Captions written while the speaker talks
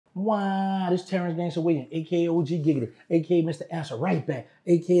Wow, this Terrance Gangsta Williams, aka OG Giggity, aka Mr. Answer Right Back,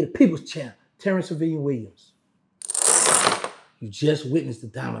 aka the People's Champ, Terrance Williams. You just witnessed the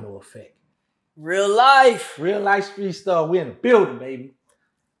domino effect. Real life. Real life street star. We're in the building, baby.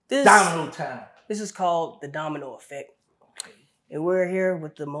 Domino time. This is called the Domino Effect. And we're here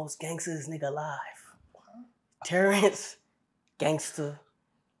with the most gangsters nigga alive. Terrance Gangsta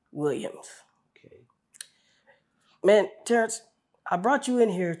Williams. Okay. Man, Terrance, I brought you in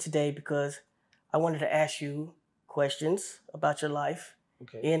here today because I wanted to ask you questions about your life.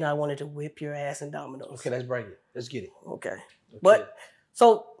 Okay. And I wanted to whip your ass in dominoes. Okay, let's break it. Let's get it. Okay. But,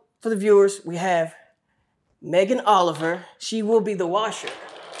 so, for the viewers, we have Megan Oliver. She will be the washer.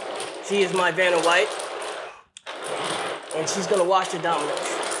 She is my Vanna White. And she's going to wash the dominoes.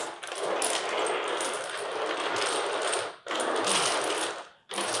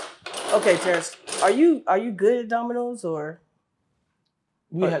 Okay, Terrance, are you good at dominoes or?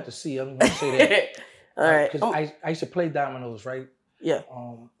 We have to see. I'm gonna say that. All right. Because I used to play dominoes, right? Yeah.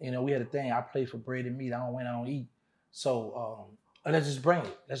 We had a thing. I play for bread and meat. I don't win. I don't eat. So let's just bring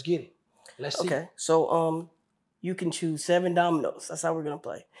it. Let's get it. Let's see. Okay. So you can choose 7 dominoes. That's how we're gonna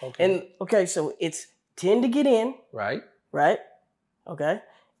play. Okay. And okay, so it's 10 to get in. Right. Right. Okay.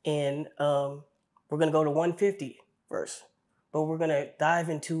 And we're gonna go to 150 first, but we're gonna dive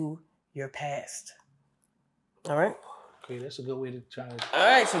into your past. All right. Okay, that's a good way to try to. All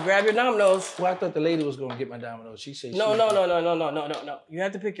right, so grab your dominoes. Well, I thought the lady was gonna get my dominoes. She said No. You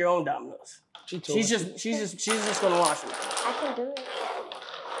have to pick your own dominoes. She's just gonna wash them. I can do it.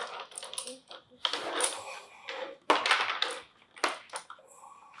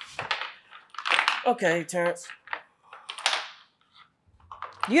 Okay, Terrance.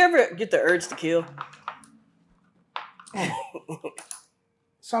 Do you ever get the urge to kill?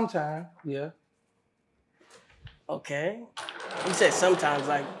 Sometime, yeah. Okay. You said sometimes,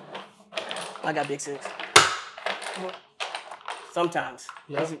 like, I got big six. Sometimes.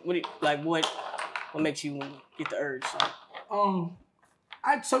 Yeah. What makes you get the urge?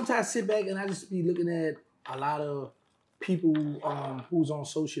 I sometimes sit back and I just be looking at a lot of people who's on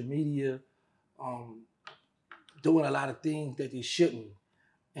social media doing a lot of things that they shouldn't.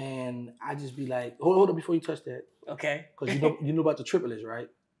 And I just be like, hold up before you touch that. Okay. Because you know about the triplets, right?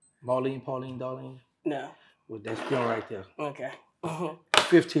 Marlene, Pauline, Darlene? No. Well, that's them right there. Okay.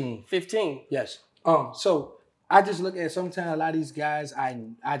 15. 15? Yes. So I just look at sometimes a lot of these guys, I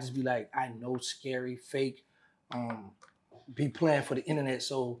just be like, I know scary, fake, be playing for the internet.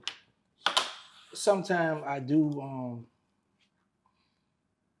 So sometimes I do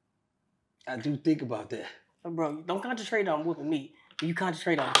think about that. Bro, don't concentrate on whooping me. You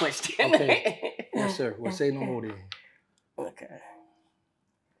concentrate on the question. Okay. Yes, sir. Well, say no more then. Okay.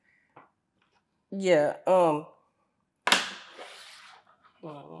 Yeah.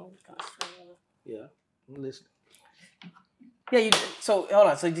 Yeah. I'm listening. Yeah. So hold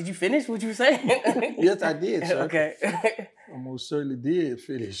on. So did you finish what you were saying? Yes, I did, sir. Okay. I most certainly did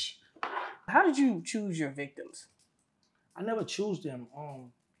finish. How did you choose your victims? I never choose them.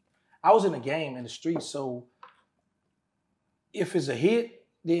 I was in a game in the streets, so if it's a hit,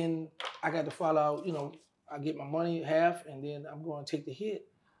 then I got to follow out, I get my money half and then I'm going to take the hit.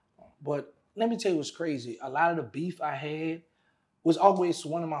 But let me tell you what's crazy. A lot of the beef I had was always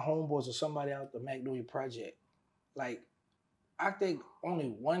one of my homeboys or somebody out the Magnolia Project. Like, I think only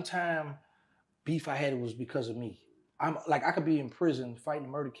one time beef I had was because of me. I could be in prison fighting a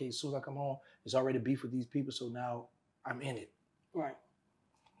murder case. As soon as I come home, it's already beef with these people, so now I'm in it. Right.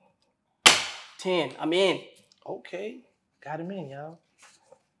 10. I'm in. Okay. Got him in, y'all.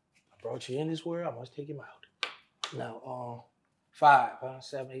 I brought you in this world. I must take him out. Now, 5,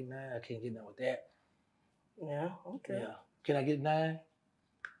 7, 8, 9. I can't get none with that. Yeah. Okay. Yeah. Can I get 9?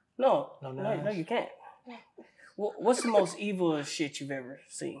 No, you can't. What's the most evil shit you've ever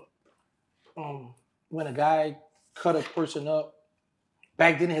seen? When a guy cut a person up.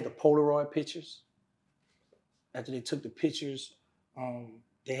 Back then they had the Polaroid pictures. After they took the pictures,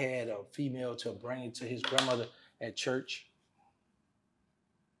 they had a female to bring it to his grandmother at church.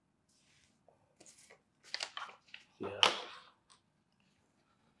 Yeah.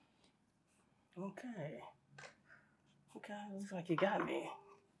 Okay. Looks like you got me.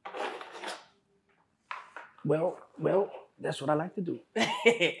 Well, that's what I like to do.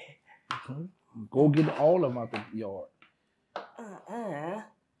 Go get all of them out the yard.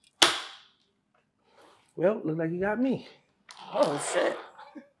 Well, look like you got me. Oh, shit.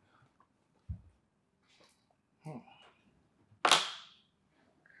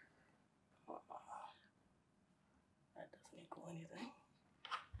 That doesn't equal anything.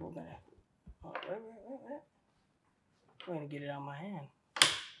 Hold on. Oh, wait. I'm going to get it out of my hand.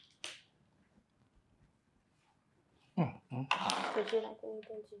 Mm-hmm. Would you like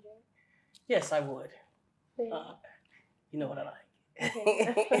anything to drink? Yes, I would. Yeah. You know what I like.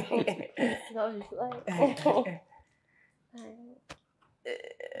 No, just like.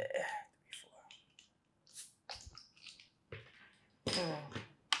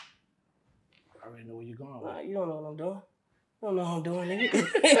 I already know where you're going with. You don't know what I'm doing. You don't know what I'm doing, nigga.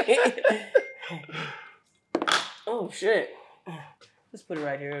 Oh, shit. Let's put it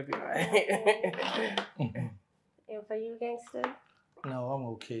right here. It'll be all right. And for you, gangster? No, I'm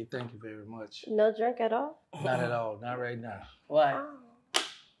okay. Thank you very much. No drink at all? Not at all. Not right now. Why?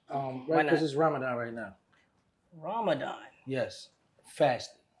 Right, because it's Ramadan right now. Ramadan? Yes.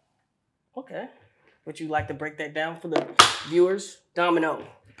 Fasting. Okay. Would you like to break that down for the viewers? Domino.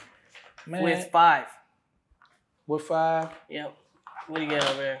 Man. With 5. With 5? Yep. What do you get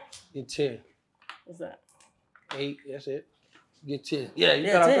over there? Get 10. What's that? 8. That's it. Get 10. Yeah, you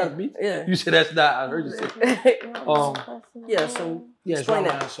 10. got to beat. Yeah. You said that's not. I heard you say. Yeah. So yeah, it's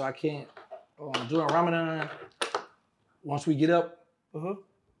Ramadan, that. So I can't. During Ramadan, once we get up,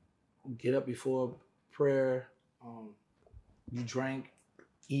 get up before prayer. You drink,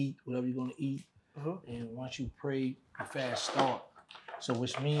 eat whatever you're gonna eat, and once you pray, the fast start. So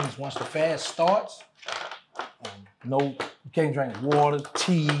which means once the fast starts, you can't drink water,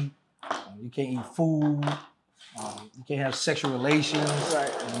 tea, you can't eat food, you can't have sexual relations,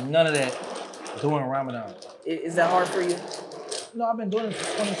 right. None of that during Ramadan. Is that hard for you? No, I've been doing it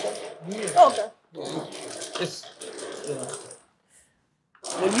for 27 years. Oh, okay. It's, you know.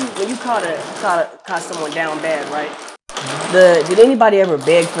 When you caught someone down bad, right? Did anybody ever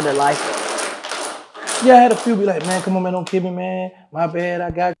beg for their life? Yeah, I had a few be like, man, come on, man, don't kill me, man. My bad,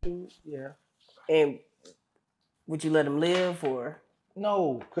 I got you. Yeah. And would you let them live or?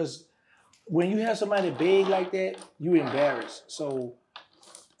 No, because when you have somebody beg like that, you embarrassed. So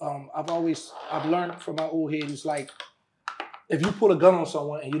I've learned from my old head, it's like, if you pull a gun on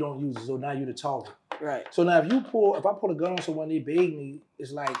someone and you don't use it, so now you're the target. Right. So now if I pull a gun on someone, they beg me,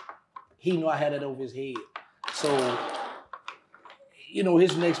 it's like, he know I had it over his head. So,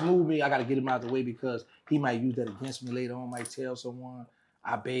 his next move, I got to get him out of the way because he might use that against me later on, might tell someone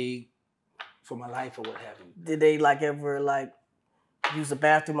I beg for my life or what have you. Did they ever use the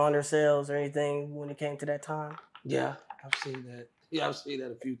bathroom on themselves or anything when it came to that time? Yeah, I've seen that. Yeah, I've seen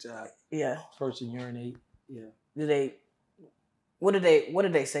that a few times. Yeah. Person urinate. Yeah. What did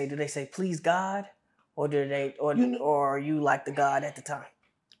they say? Did they say please God, or or are you like the God at the time?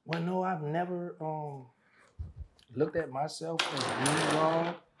 Well, no, I've never looked at myself as being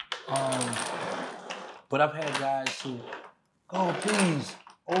wrong. But I've had guys who, oh please,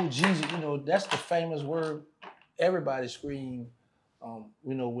 oh Jesus, that's the famous word everybody scream,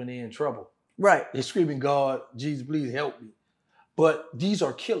 when they're in trouble. Right. They're screaming, God, Jesus, please help me. But these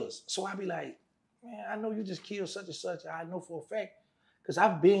are killers. So I be like, man, I know you just killed such and such. I know for a fact, because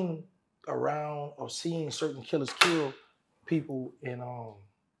I've been around or seen certain killers kill people in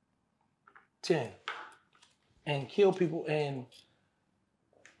 10 and kill people, and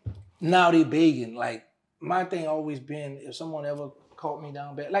now they begging. Like, my thing always been, if someone ever caught me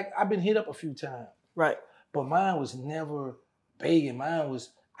down bad, like I've been hit up a few times. Right. But mine was never begging. Mine was,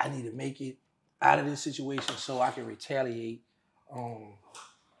 I need to make it out of this situation so I can retaliate and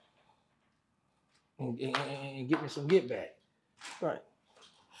get me some get back. Right.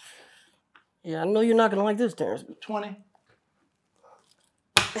 Yeah, I know you're not gonna like this, Terrance. 20.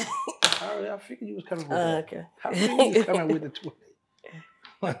 I figured you was coming with that. Okay. I figured you was coming with the 20.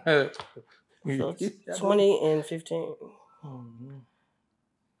 So it's 20 and 15. Mm-hmm.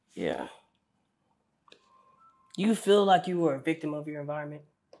 Yeah. You feel like you were a victim of your environment?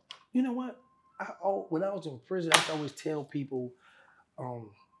 You know what? When I was in prison, I used to always tell people,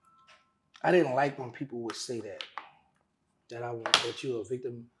 I didn't like when people would say that you're a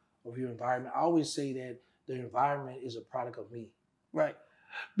victim of your environment. I always say that the environment is a product of me. Right.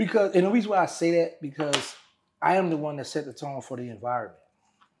 And the reason why I say that, because I am the one that set the tone for the environment.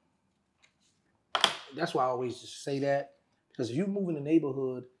 That's why I always just say that. Because if you move in the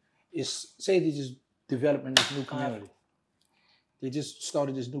neighborhood, say they just developing this new community. They just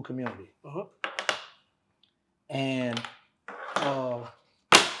started this new community. Uh-huh. And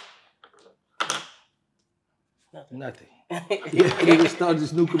nothing. Yeah, they just started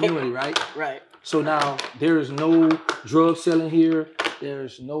this new community, right? Right. So now there is no drug selling here.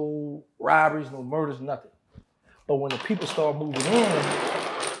 There's no robberies, no murders, nothing. But when the people start moving in,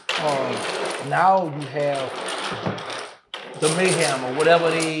 now you have the mayhem or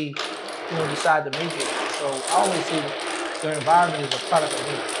whatever they decide to make it. So I always say that the environment is a product of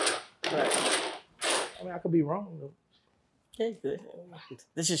me. Right. I mean, I could be wrong though. Yeah, good.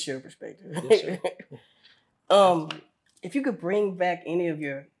 This is your perspective. Yes, sir. If you could bring back any of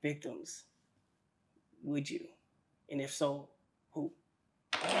your victims, would you? And if so, who?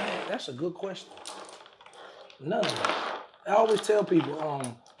 That's a good question. None of them. I always tell people,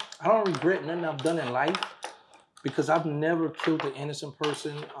 I don't regret nothing I've done in life because I've never killed an innocent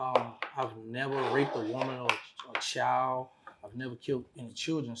person. I've never raped a woman or a child. I've never killed any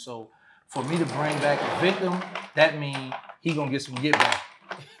children. So for me to bring back a victim, that means he gonna get some get back.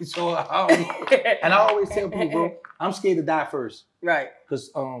 So I always tell people, bro, I'm scared to die first. Right.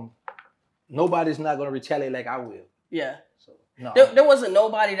 Because nobody's not gonna retaliate like I will. Yeah. So no. There wasn't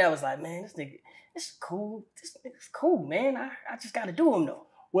nobody that was like, man, this nigga, this is cool. This nigga's cool, man. I just gotta do him though.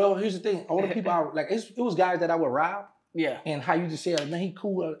 Well, here's the thing. All the people it was guys that I would rob. Yeah. And how you just said, man, he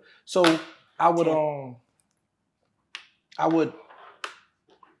cool. So I would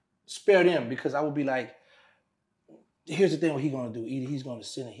spare them because I would be like, here's the thing, what he gonna do. Either he's gonna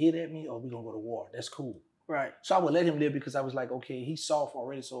send a hit at me or we gonna go to war. That's cool. Right. So I would let him live because I was like, okay, he's soft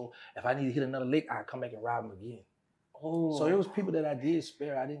already. So if I need to hit another lick, I'd come back and rob him again. Oh. So it was people that I did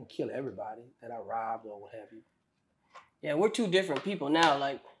spare. I didn't kill everybody that I robbed or what have you. Yeah, we're two different people now.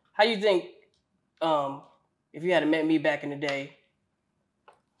 Like, how you think, if you had met me back in the day,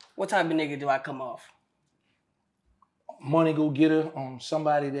 what type of nigga do I come off? Money go getter,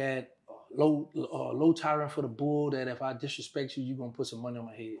 somebody that low tyrant for the bull, that if I disrespect you, you're going to put some money on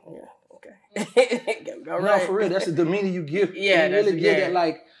my head. Yeah, okay. All right. No, for real, that's the demeanor you give. Yeah, you really give that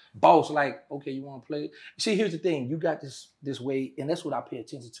like boss, like, okay, you want to play? See, here's the thing. You got this way, and that's what I pay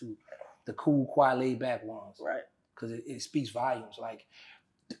attention to, the cool, quiet, laid back ones. Right. Because it speaks volumes. Like,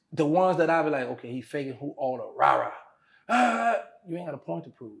 the ones that I be like, okay, he faking who all the rah-rah. You ain't got a point to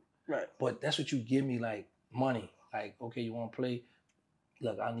prove. Right. But that's what you give me, like, money. Like, okay, you want to play?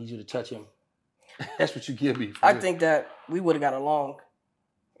 Look, I need you to touch him. That's what you give me. I think that we would have got along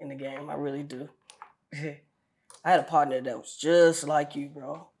in the game. I really do. I had a partner that was just like you,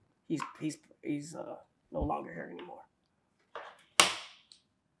 bro. He's no longer here anymore.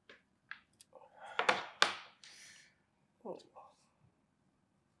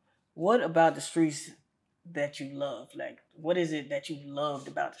 What about the streets that you love? Like, what is it that you loved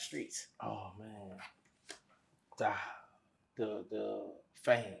about the streets? Oh man, the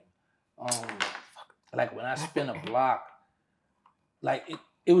fame. Like when I spin a block, like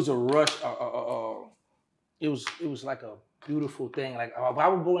it was a rush. It was like a beautiful thing. Like if I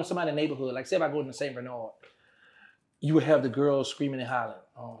would go in somebody's neighborhood, like say if I go in the St. Bernard, you would have the girls screaming and hollering.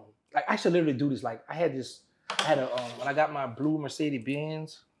 Like I should literally do this. Like I had when I got my blue Mercedes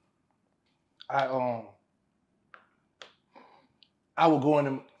Benz, I would go in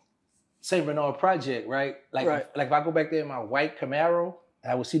the St. Bernard project, right? Like if I go back there in my white Camaro,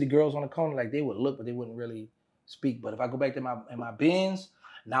 I would see the girls on the corner, like they would look, but they wouldn't really speak. But if I go back to in my Benz,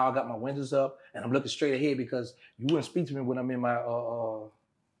 now I got my windows up and I'm looking straight ahead because you wouldn't speak to me when I'm in my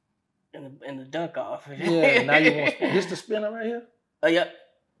in the dunk off. Yeah, now you want this the spinner right here? Yeah.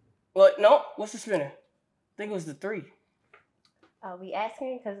 Well, no, what's the spinner? I think it was the 3. Are we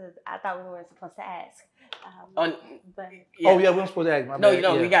asking? Because I thought we weren't supposed to ask. But yeah. Oh yeah, we weren't supposed to ask. My bad.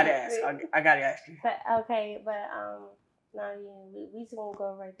 No, we gotta ask. I gotta ask you. But okay, but no, yeah, we just gonna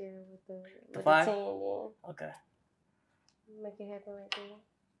go right there with the 5? 10. Yeah. Okay. Make it happen right there.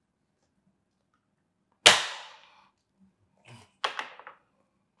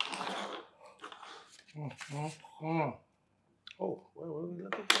 Oh, what are we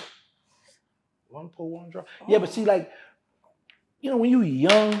looking for? 1 pull, 1 draw. Yeah, but see, like, you know, when you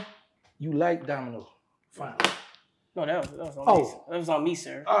young, you like domino. Fine. No, that was on me. That was on me,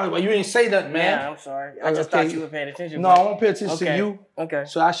 sir. Oh, well, you didn't say that, man. Yeah, I'm sorry. I just thought you were paying attention. No, I won't pay attention to you. Okay.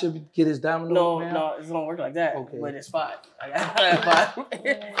 So I should get his domino. No, it don't work like that. Okay. But it's 5. I got 5.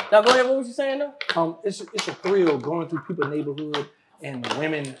 Now go ahead. What was you saying though? It's a thrill going through people's neighborhood and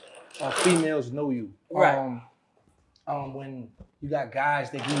women or females know you. Right. When you got guys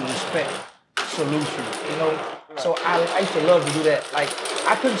that give you respect, salute you, you know. Right. So I used to love to do that. Like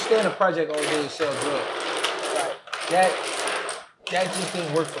I couldn't stand a project all day and sell drugs. Right. That just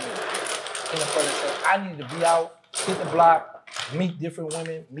didn't work for me in the project. So I needed to be out, hit the block, meet different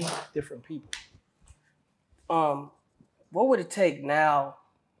women, meet different people. What would it take now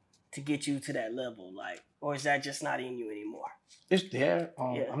to get you to that level? Like, or is that just not in you anymore? It's there.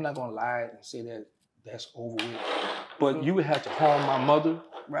 I'm not gonna lie and say that that's over with. But you would have to harm my mother,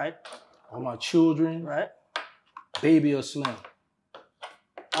 right? Or my children, right? Baby or Slim.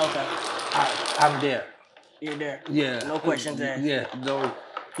 Okay. I'm there. You're there. Yeah. No questions asked. Yeah. No.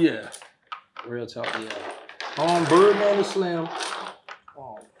 Yeah. Real talk. Yeah. Birdman or Slim.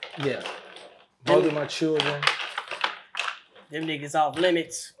 Yeah. Both of my children. Them niggas off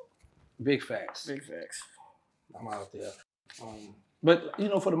limits. Big facts. Big facts. I'm out there. But you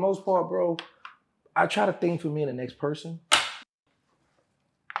know, for the most part, bro, I try to think for me and the next person.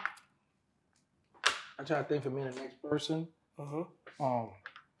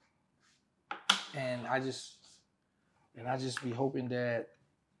 And I just be hoping that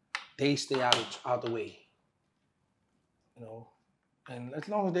they stay out the way. You know, and as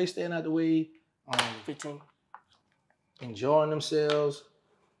long as they staying out the way, 15. enjoying themselves,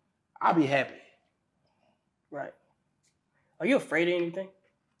 I'll be happy. Right. Are you afraid of anything?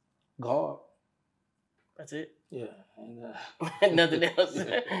 God. That's it? Yeah. And, nothing else.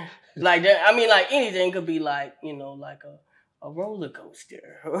 Like that. I mean, like anything could be like, you know, like a roller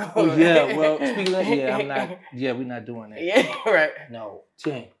coaster. Oh, yeah. Well, speaking of that, we're not doing that. Yeah, right. No,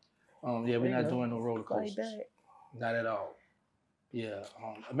 10. We're not doing no roller coasters. Not at all. Yeah.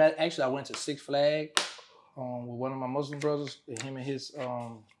 Actually, I went to Six Flags with one of my Muslim brothers, and him and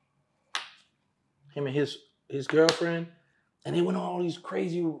his girlfriend, and they went on all these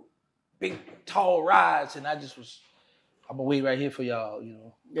crazy, big, tall rides, and I'm gonna wait right here for y'all, you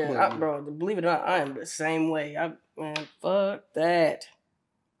know. Yeah, bro, believe it or not, I am the same way. Man, fuck that.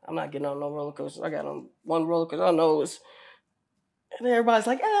 I'm not getting on no roller coaster. I got on one roller coaster I know is, and everybody's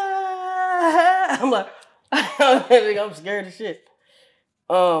like, ah. I'm like, I'm scared of shit.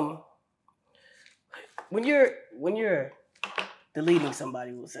 When you're deleting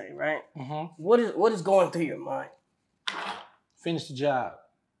somebody, we'll say, right? Mm-hmm. What is going through your mind? Finish the job.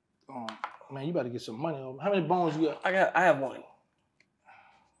 Man, you better get some money. How many bones you got? I have one.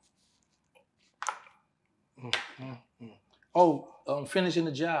 Mm-hmm. Finishing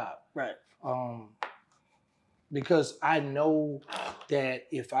the job. Right. Because I know that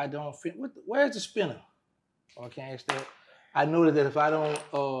if I don't where's the spinner? Oh, I can't ask that. I know that if I don't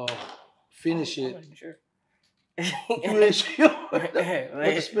finish it. I'm not sure. You ain't sure what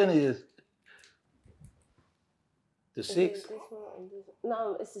the spinner is? The 6?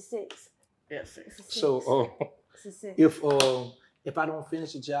 No, it's the 6. Yeah, 6. So it's the 6. If I don't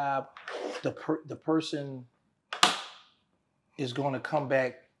finish the job, the person is going to come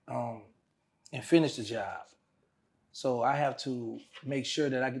back and finish the job. So I have to make sure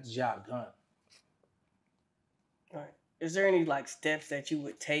that I get the job done. All right. Is there any like steps that you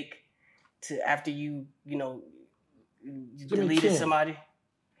would take to after you deleted somebody?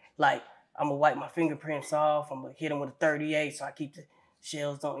 Like, I'm gonna wipe my fingerprints off. I'm gonna hit them with a 38 so I keep the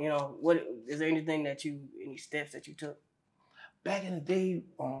shells on. You know, what is there anything any steps that you took? Back in the day,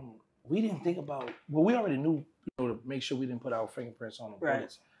 we didn't think about. Well, we already knew, to make sure we didn't put our fingerprints on the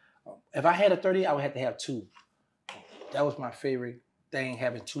bullets. If I had a 38, I would have to have 2. That was my favorite thing,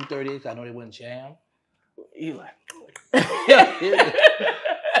 having 2 38s. I know they wouldn't jam. You like?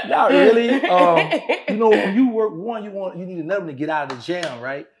 Not really. When you work one, you need another one to get out of the jam,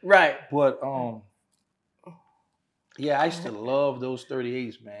 right? Right. But I used to love those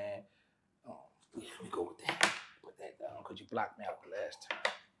 38s, man. Let me go with that. Put that down because you blocked me out the last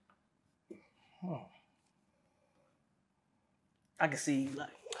time. I can see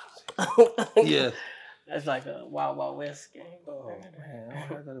like. Yeah. That's like a Wild Wild West game. Oh man,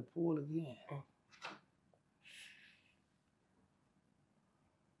 I gotta pull again.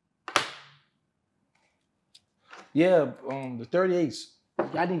 Yeah, the 38s.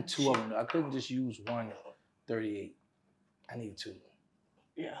 I need 2 of them. I couldn't just use one 38. I need 2.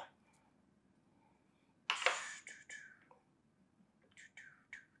 Yeah.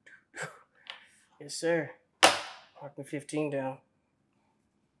 Yes, sir. Mark the 15 down.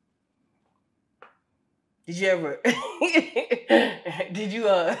 Did you ever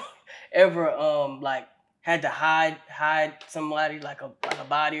ever like had to hide somebody like a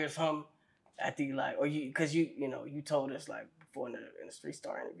body or something after you like, or you, because you told us like before in the Street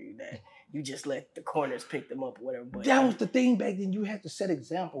Star interview that you just let the corners pick them up or whatever. But that was the thing back then. You had to set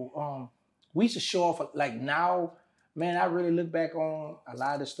example. We used to show off like now. Man, I really look back on a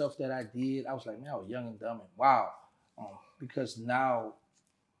lot of the stuff that I did. I was like, man, I was young and dumb and wow. Because now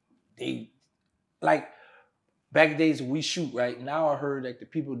they like back in the days we shoot, right? Now I heard that the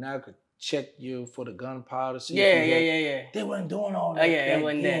people now could check you for the gunpowder. Yeah. They wasn't doing all that. Oh yeah, it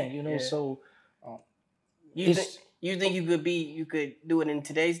wasn't then, that. You know, so you think you could do it in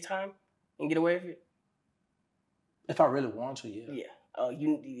today's time and get away with it? If I really want to, yeah. Yeah. Oh,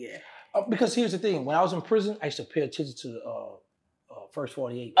 yeah. Because here's the thing: when I was in prison, I used to pay attention to the first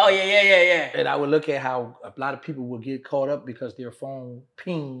 48. Oh yeah. And I would look at how a lot of people would get caught up because their phone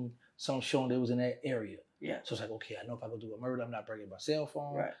pinged something showing they was in that area. Yeah. So it's like, okay, I know if I go do a murder, I'm not bringing my cell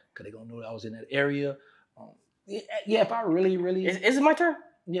phone. Right. Because they're going to know that I was in that area. Yeah, if I really... Is it my turn?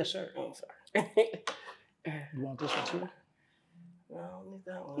 Yes, sir. Oh, I'm sorry. You want this one too? No, I don't need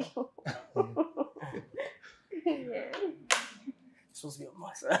that one.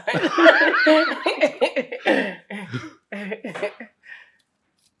 son.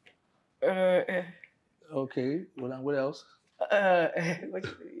 Okay. What else?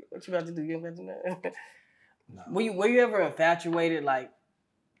 What you about to do? You about to know? No. Were you ever infatuated like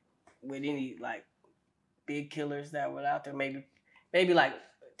with any like big killers that were out there? Maybe like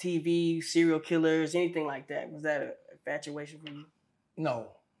TV serial killers, anything like that. Was that an infatuation for you? No.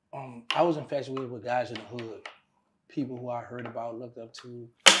 I was infatuated with guys in the hood, people who I heard about, looked up to.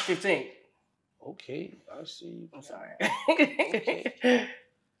 15. Okay, I see. I'm sorry. Okay.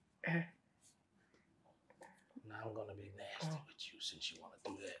 Now I'm gonna be nasty with you since you want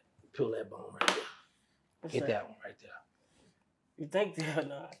to do that. Peel that bone right there. What's Get that one right there. You think that?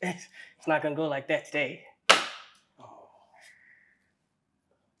 No, it's not gonna go like that today. Oh.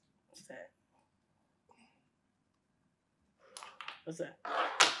 What's that? What's that?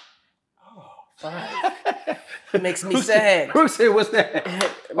 Oh, fine. It makes me sad. Brooke said, "What's that?"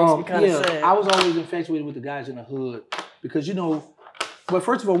 It makes me kind of sad. I was always infatuated with the guys in the hood because but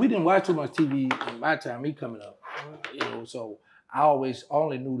first of all, we didn't watch too much TV in my time, me coming up. So I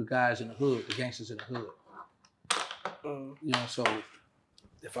only knew the guys in the hood, the gangsters in the hood. So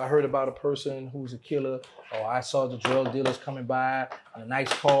if I heard about a person who's a killer, or I saw the drug dealers coming by in nice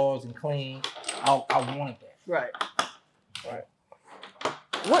cars and clean, I wanted that. Right.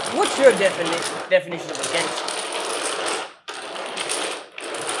 What's your definition of a gangster?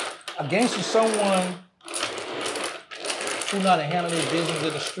 A gangster is someone who know how to handle their business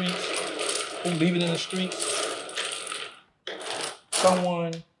in the streets, who leave it in the streets.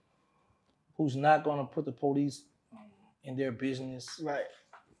 Someone who's not gonna put the police in their business. Right.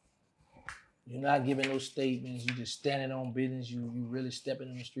 You're not giving no statements. You just standing on business. You really stepping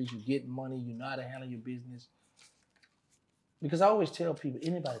in the streets. You getting money. You know how to handle your business. Because I always tell people,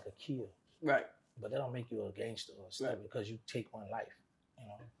 anybody could kill. Right. But that don't make you a gangster or stuff because you take one life.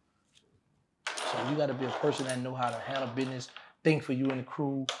 So you got to be a person that know how to handle business, think for you and the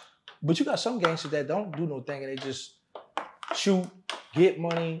crew. But you got some gangsters that don't do no thinking. They just shoot, get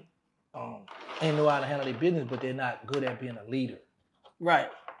money, and know how to handle their business, but they're not good at being a leader. Right.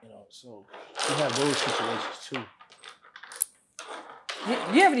 So you have those situations too.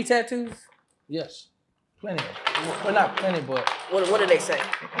 Do you have any tattoos? Yes, plenty. Well, not plenty, but what do they say?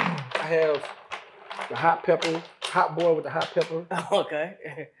 I have the hot boy with the hot pepper. Okay.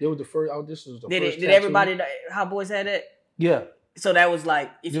 It was the first. This was the first. Did everybody hot boys had that? Yeah. So that was like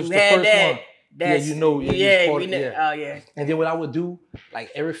if This you had that. One. That's, we know. Oh yeah. And then what I would do,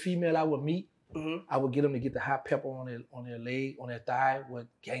 like every female I would meet, I would get them to get the hot pepper on their leg, on their thigh with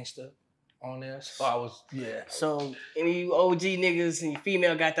gangster on there. So I was, So any of you OG niggas and your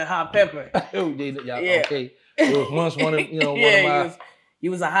female got the hot pepper. Okay. It was once one of one of my. You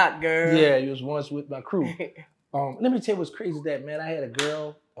was a hot girl. Yeah, it was once with my crew. Let me tell you what's crazy is that, man, I had a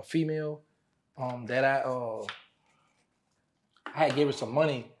female, that I had gave her some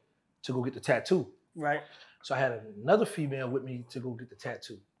money to go get the tattoo. Right. So I had another female with me to go get the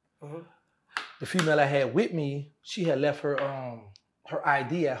tattoo. Mm-hmm. The female I had with me, she had left her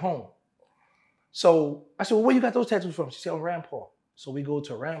ID at home. So I said, well, where you got those tattoos from? She said, on Rampart. So we go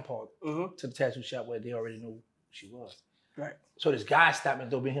to Rampart, to the tattoo shop where they already knew who she was. Right. So this guy stopped me,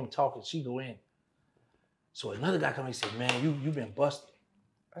 though, him talking. She go in. So another guy come and said, man, you been busted.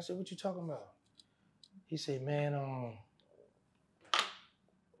 I said, what you talking about? He said, man,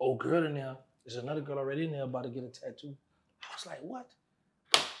 old girl in there. There's another girl already in there about to get a tattoo. I was like, what?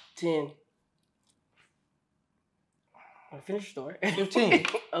 10. Finish your story. 15.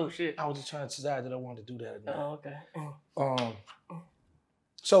 Oh, shit. I was just trying to decide that I wanted to do that or not. Oh, okay.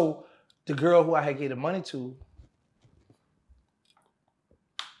 So the girl who I had gave the money to,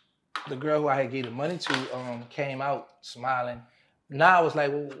 came out smiling. Now I was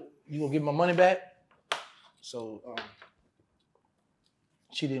like, well, you gonna give my money back? So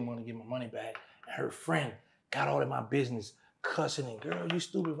she didn't want to give my money back. And her friend got all in my business, cussing and, girl, you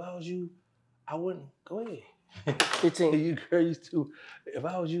stupid. If I was you, I wouldn't. Go ahead. 15. You girl, you stupid. If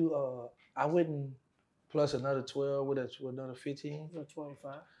I was you, I wouldn't. Plus another 12 with another 15.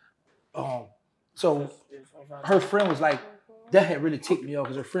 25. So her friend was like, that had really ticked me off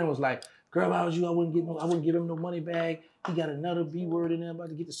because her friend was like, girl, if I was you, I wouldn't give him no money back. He got another B word in there about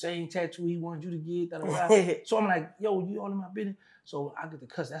to get the same tattoo he wanted you to get. Da, da, da. So I'm like, yo, you all in my business? So I get to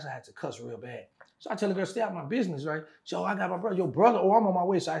cuss. That's why I had to cuss real bad. So I tell the girl, stay out of my business, right? So I got my brother. Your brother, I'm on my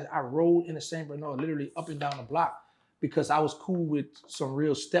way. So I rode in the same, but no, literally up and down the block because I was cool with some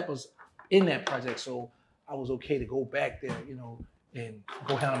real steppers in that project. So I was okay to go back there, and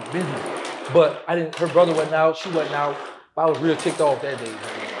go handle my business. But her brother wasn't out, she wasn't out. But I was real ticked off that day,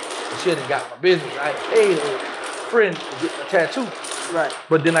 man. She hadn't got my business. I paid her friend to get my tattoo. Right.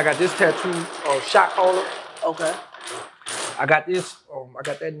 But then I got this tattoo, shot caller. Okay. I got this. I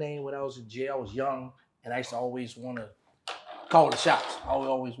got that name when I was in jail. I was young, and I used to always want to call the shots. I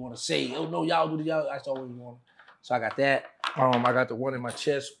always want to say, "Oh no, y'all do the y'all." I used to always want. So I got that. I got the one in my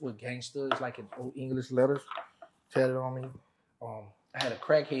chest with gangster. It's like in old English letters tatted on me. I had a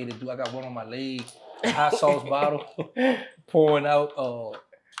crackhead do. I got one on my leg. A hot sauce bottle, pouring out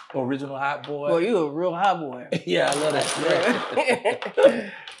original hot boy. Boy, you a real hot boy. Yeah, I love that.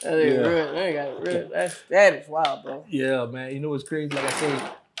 That is wild, bro. Yeah, man. You know what's crazy? Like I say,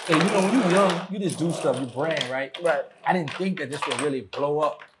 hey, you know when you're young, you just do stuff. You brand, right? Right. I didn't think that this would really blow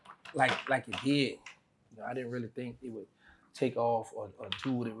up like it did. You know, I didn't really think it would take off or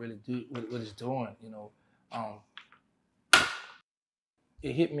do what it really do what it's doing. You know,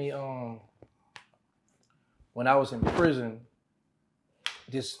 it hit me when I was in prison.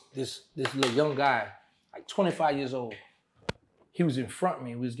 This little young guy, like 25 years old, he was in front of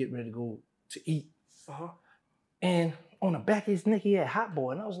me. We was getting ready to go to eat. And on the back of his neck, he had hot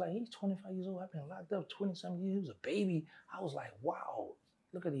boy. And I was like, he's 25 years old. I've been locked up 20-something years. He was a baby. I was like, wow,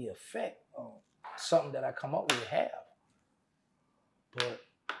 look at the effect on something that I come up with have. But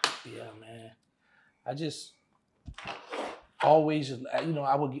yeah, man, I just always, you know,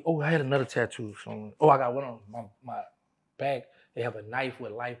 I would get, I had another tattoo. I got one on my back. They have a knife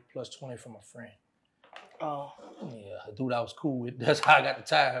with life plus 20 from a friend. Oh. Yeah, a dude I was cool with. That's how I got the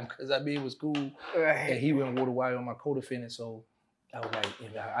time, because I mean, it was cool. Right. And he went water wire on my co-defendant, so I was like,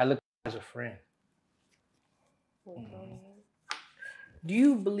 I looked at him as a friend. Do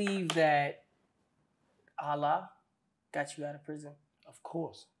you believe that Allah got you out of prison? Of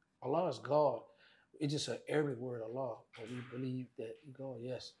course. Allah is God. It's just an Arabic word, Allah. But we believe that God,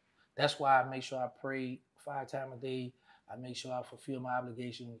 yes. That's why I make sure I pray 5 times a day. I make sure I fulfill my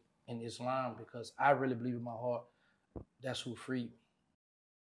obligation in Islam, because I really believe in my heart that's who freed me.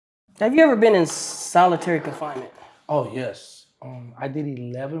 Have you ever been in solitary confinement? Oh, yes. I did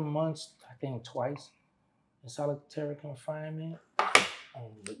 11 months, I think twice, in solitary confinement.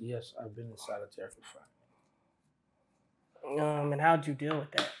 But yes, I've been in solitary confinement. And how'd you deal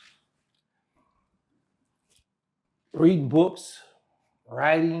with that? Reading books,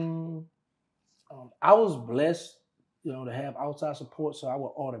 writing. I was blessed, you know, to have outside support. So I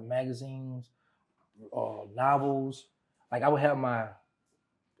would order magazines, novels. Like I would have my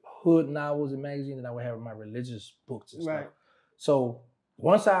hood novels and magazines, and I would have my religious books and stuff. Right. So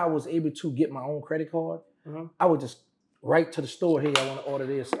once I was able to get my own credit card, I would just write to the store, hey, I want to order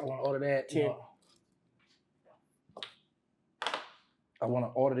this, I want to order that. You know, I want to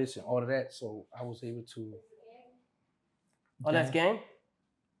order this and order that. So I was able to. Oh, that's game?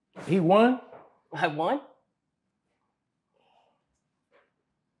 He won? I won?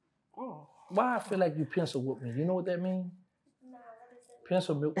 Oh. Why I feel like you pencil whooped me? You know what that means? No, what is it?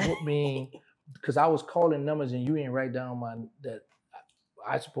 Pencil whoop mean, because I was calling numbers and you didn't write down that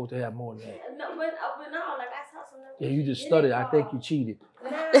I supposed to have more than that. No, but no, like I saw some numbers. Yeah, you just stuttered. I think you cheated.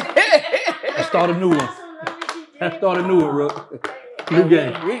 Nah. Let's start a new one. Let's start a new one, Rook. New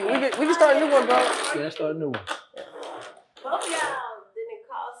game. We can start a new one, bro. Yeah, let's start a new one. Both y'all didn't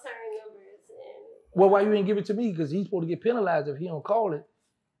call certain numbers. Well, why you didn't give it to me? Because he's supposed to get penalized if he don't call it.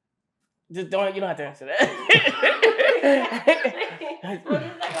 You don't have to answer that.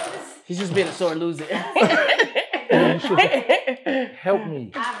 He's just being a sore loser. You should help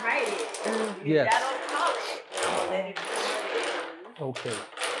me. I write it. Yes. Y'all don't call it. Let it be. Okay.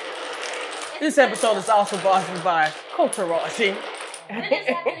 This episode is also brought to you by Culture Washing. We're just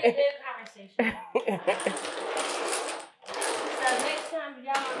having a good conversation. So next time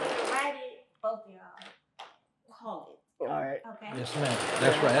y'all want to write it, both of y'all call it. All right. Okay. Yes, ma'am.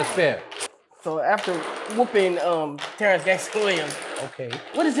 That's right. That's fair. So after whooping Terrance Gangsta Williams, Okay.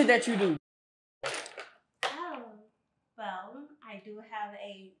 what is it that you do? Oh, well, I do have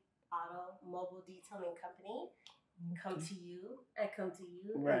a automobile detailing company. Come to you. I come to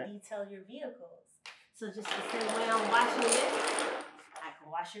you Right. and detail your vehicles. So just the same way I'm washing this, I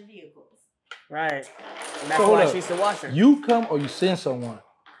can wash your vehicles. Right. And that's So why look, she's the washer. You come or you send someone?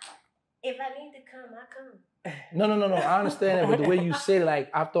 If I need to come, I come. No. I understand that, but the way you said it, like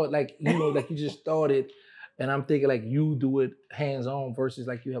I thought, like you know, like you just started, and I'm thinking like you do it hands on versus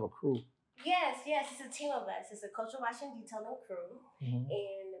like you have a crew. Yes, it's a team of us. It's a culture washing detailing crew,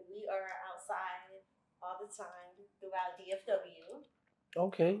 and we are outside all the time throughout DFW.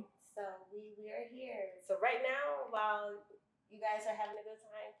 Okay. So we are here. So right now, while you guys are having a good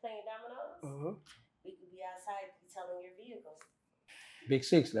time playing dominoes, we could be outside detailing your vehicles. Big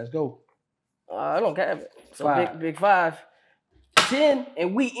 6, let's go. I don't have it. So 5. big 5. 10,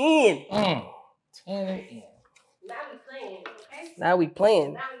 and we in. 10 and in. Now we playing, okay? Now we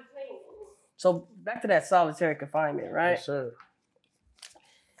playing. Now we playing. So back to that solitary confinement, right? Yes, sir.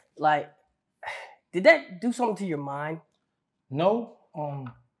 Like, did that do something to your mind? No.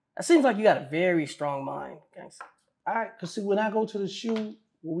 It seems like you got a very strong mind, gangster. Cause see, when I go to the shoe,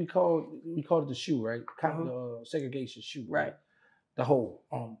 what we call it the shoe, right? Kind of the segregation shoe, Right. The hole.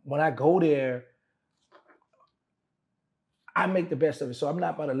 When I go there, I make the best of it. So I'm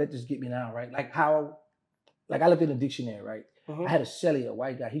not about to let this get me down, right? Like I looked in the dictionary, right? I had a celly, a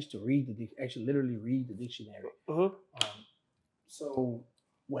white guy. He used to literally read the dictionary. So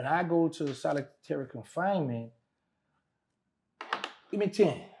when I go to solitary confinement, give me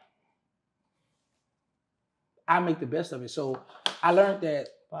 10. I make the best of it. So I learned that.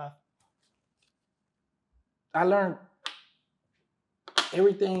 I learned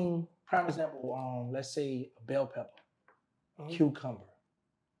everything. Prime example, let's say a bell pepper, cucumber.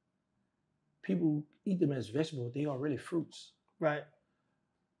 People eat them as vegetables. They are really fruits. Right.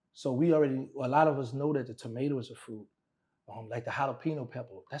 So a lot of us know that the tomato is a fruit. Like the jalapeno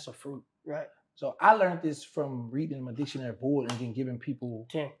pepper, that's a fruit. Right. So I learned this from reading my dictionary board and then giving people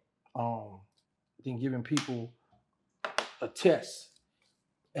 10. A test.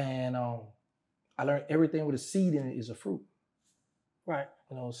 And I learned everything with a seed in it is a fruit. Right.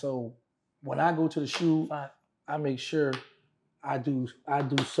 So when I go to the shoe, 5. I make sure I do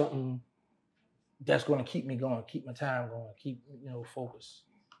something that's gonna keep me going, keep my time going, keep focused.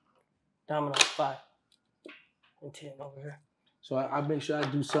 Domino 5 and 10 over here. So I make sure I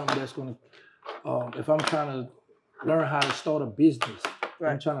do something that's gonna, if I'm trying to learn how to start a business,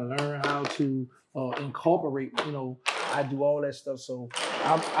 I'm trying to learn how to incorporate, I do all that stuff. So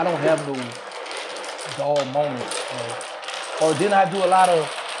I don't have no dull moments. Or then I go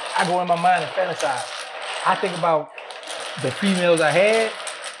in my mind and fantasize. I think about the females I had,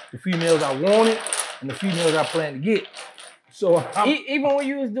 the females I wanted, and the females I plan to get. So even when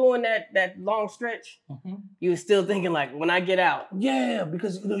you was doing that long stretch, you was still thinking like, when I get out. Yeah,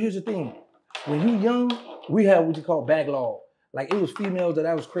 because here's the thing. When you young, we have what you call backlog. Like it was females that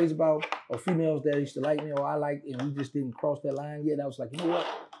I was crazy about, or females that used to like me, or I liked, and we just didn't cross that line yet. And I was like, you know what?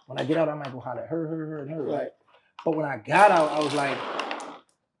 When I get out, I might go holler at her, right? But when I got out, I was like,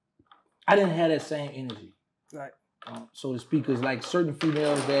 I didn't have that same energy, right? So to speak, because like certain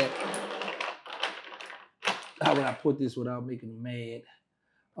females that, how would I put this without making them mad?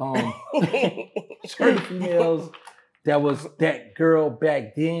 Certain females that was that girl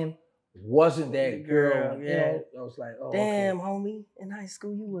back then wasn't that girl. Yeah. I was like, oh, damn, okay. Homie, in high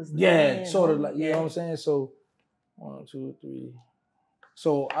school you was sort of like, you know what I'm saying? So 1, 2, 3.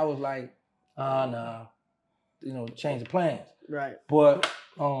 So I was like, nah, change the plans. Right. But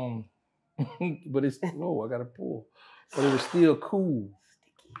but it's I gotta pull. But it was still cool.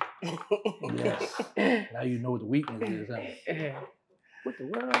 Yes. Now you know what the weakness is, huh? What the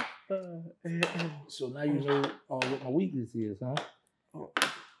world? So now you know what my weakness is, huh?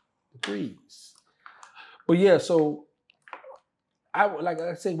 The 3s. But yeah, so like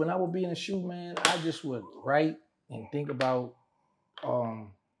I said, when I would be in a shoe, man, I just would write and think about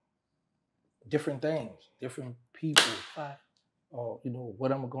different things, different people. 5.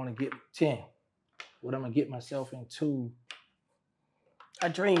 What I'm gonna get. 10. What I'm gonna get myself into. I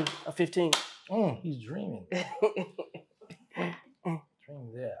dream of 15. He's dreaming.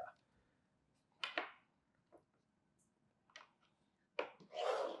 Dream there.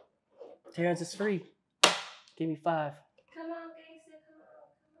 Terrance is free. Give me 5. Come on, gangster,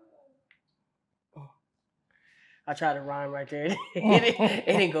 come on. I tried to rhyme right there. It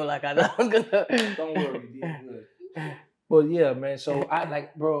didn't go like I thought it was gonna. Don't worry, you did good. Well, yeah, man. So I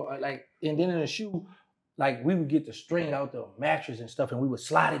and then in the shoe, like we would get the string out the mattress and stuff, and we would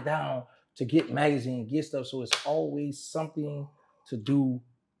slide it down to get magazine, get stuff. So it's always something to do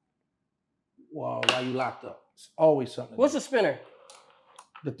while you locked up. It's always something. What's a spinner?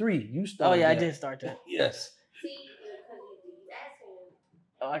 The 3. You started. Oh yeah, that. I did start that. Yes. See, because he's asking.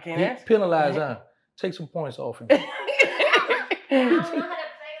 Oh, I can't ask. Penalize, huh? Take some points off him. I don't know how to play like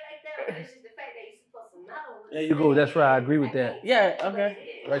that, but it's just the fact that you're supposed to know. There you go. That's right. I agree with that. Yeah, okay.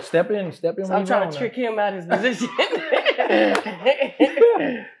 Right, step in. So I'm trying to trick him out of his position.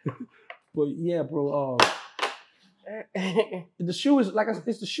 But yeah, bro. The shoe is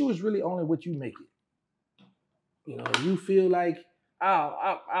the shoe is really only what you make it. You feel like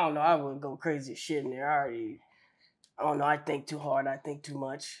I don't know. I would go crazy as shit in there. I don't know. I think too hard. I think too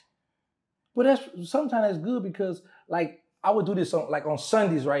much. But sometimes that's good because like I would do this on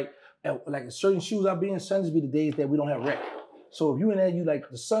Sundays, right? Like certain shoes I be in, Sundays be the days that we don't have rec. So if you in there, you like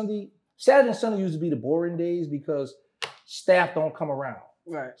the Saturday and Sunday used to be the boring days because staff don't come around.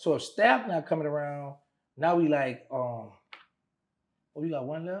 Right. So if staff not coming around, now we like Oh, you got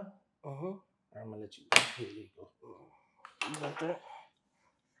one left? Uh-huh. I'm gonna let you. Here you go. You got that?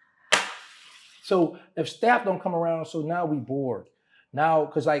 So if staff don't come around, so now we bored. Now,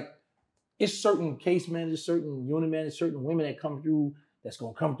 cause like it's certain case managers, certain unit managers, certain women that come through that's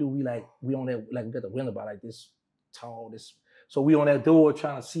gonna come through. We on that, like we got the window by like this tall, this. So we on that door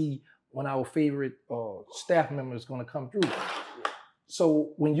trying to see when our favorite staff member is gonna come through.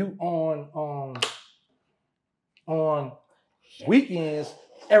 So when you on weekends,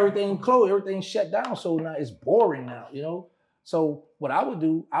 everything closed, everything shut down. So now it's boring now, you know? So what I would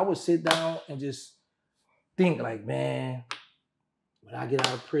do, I would sit down and just think like, man, when I get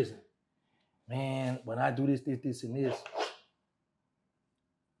out of prison, man, when I do this, and this.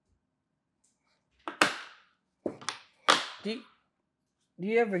 Do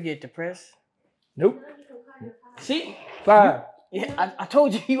you ever get depressed? Nope. See? 5. Yeah, I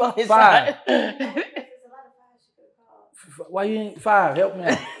told you on his 5. side. Why you ain't 5? Help me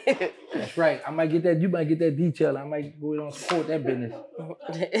out. That's right. I might get that. You might get that detail. I might go ahead and support that business.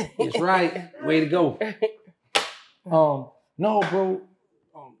 That's right. Way to go. No, bro.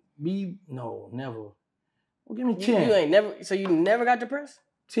 No, never. Well, give me 10. You ain't never. So you never got depressed?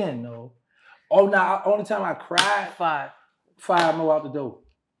 10, no. Oh, now only time I cried. 5 more out the door.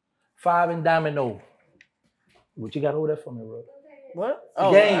 5 in Domino. What you got over there for me, bro? What?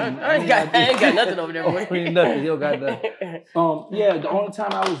 Oh, game. I ain't got nothing over there, boy. Ain't nothing. You don't got nothing. Yeah, the only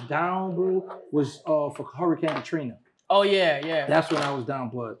time I was down, bro, was for Hurricane Katrina. Oh yeah. That's when I was down,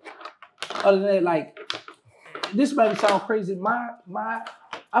 but other than that, like, this might sound crazy.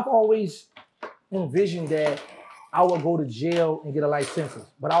 I've always envisioned that I would go to jail and get a life sentence,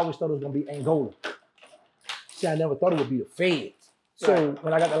 but I always thought it was gonna be Angola. See, I never thought it would be the feds. So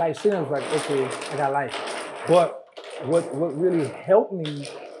when I got the life sentence, I was like, okay, I got life. But what really helped me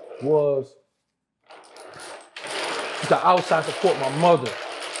was the outside support, my mother,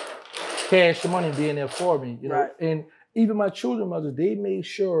 cash money being there for me, you know. Right. And even my children mothers, they made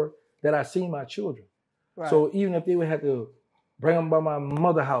sure that I seen my children. Right. So even if they would have to bring them by my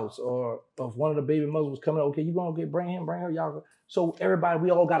mother's house, or if one of the baby mothers was coming, okay, you gonna bring him, bring her, y'all. So everybody, we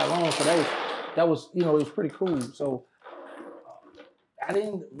all got along. So that was, you know, it was pretty cool. So I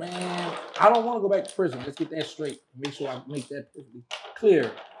don't want to go back to prison. Let's get that straight. Make sure I make that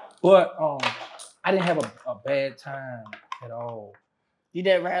clear. But I didn't have a bad time at all. You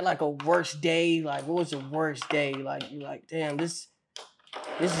never had like a worst day? Like, what was your worst day? Like, you like, damn, this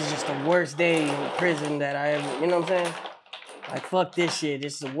is just the worst day in prison that I ever, you know what I'm saying? Like, fuck this shit.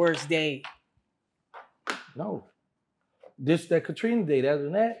 This is the worst day. No. That Katrina day, other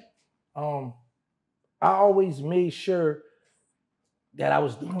than that, I always made sure that I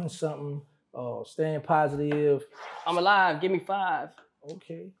was doing something, staying positive. I'm alive. Give me 5.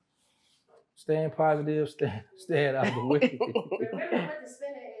 Okay. Staying positive, staying out of the way. Remember what the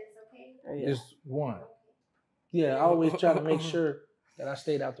spinner is, okay? Just 1. Yeah, I always try to make sure that I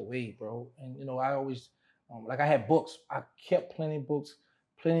stayed out the way, bro. And, you know, I always, like I had books. I kept plenty of books,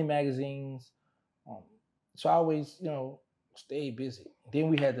 plenty of magazines. So I always, you know, stayed busy. Then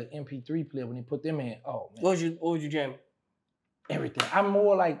we had the MP3 player when they put them in. Oh, man. What was you jamming? Everything.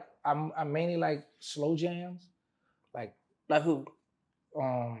 I'm mainly like slow jams. Like who?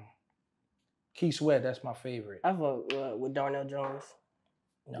 Key Sweat, that's my favorite. I fuck with Darnell Jones.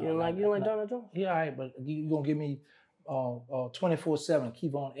 No, you don't like Darnell Jones? Yeah, all right, but you gonna give me 24/7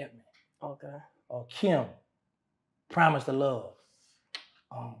 Kevon Edmond. Okay. Kim, Promise to Love.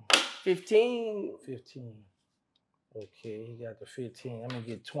 15. Okay, he got the 15. Let me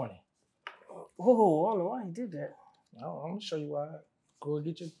get 20. Oh, I don't know why he did that. No, I'm gonna show you why. Go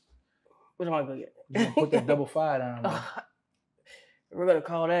get your. What am I gonna get? You gonna put that double 5 down. We're gonna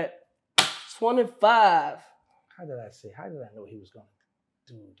call that 25. How did I know he was gonna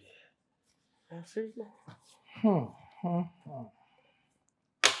do that? Seriously?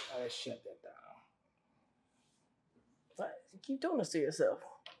 Let's shut that down. You keep doing this to yourself.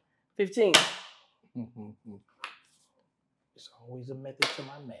 15. It's always a method to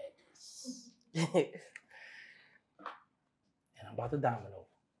my madness. And I'm about to domino.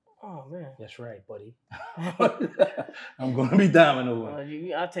 Oh, man. That's right, buddy. I'm going to be domino.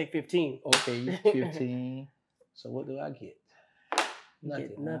 I'll take 15. Okay, 15. So what do I get?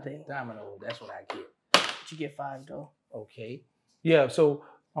 Nothing. Domino, that's what I get. But you get 5, though. Okay. Yeah, so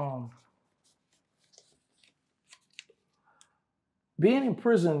being in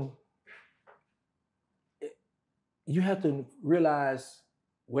prison, you have to realize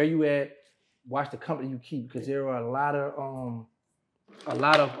where you at, watch the company you keep, because there are a lot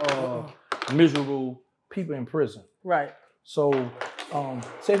of miserable people in prison. Right. So,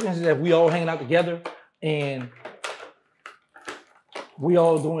 say for instance, if we all hanging out together and we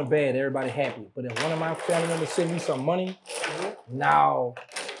all doing bad, everybody happy. But if one of my family members send me some money, now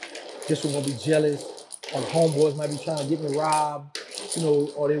this one gonna be jealous, or the homeboys might be trying to get me robbed, you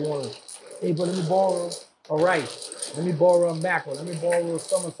know, or they wanna, hey, but let me borrow a rice, let me borrow a mackerel, let me borrow a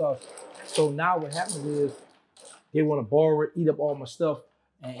summer sauce. So now what happens is they wanna borrow it, eat up all my stuff,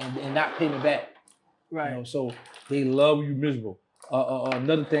 and not pay me back. Right. You know, so they love you miserable.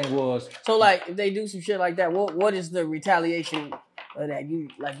 Another thing was, so like if they do some shit like that, what is the retaliation of that? You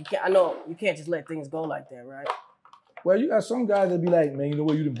can't. I know you can't just let things go like that, right? well, you got some guys that be like, man, you know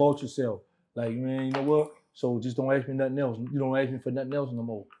what, you done bought yourself. Like, man, you know what? So just don't ask me nothing else. You don't ask me for nothing else no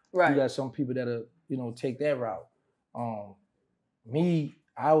more. Right. You got some people that'll, you know, take that route. Me,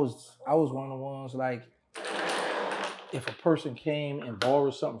 I was one of the ones like, if a person came and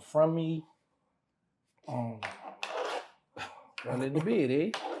borrowed something from me, well in the bed,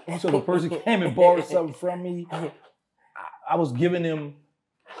 eh? So if a person came and borrowed something from me, I was giving them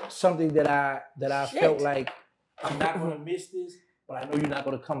something that I felt like, I'm not gonna miss this, but I know you're not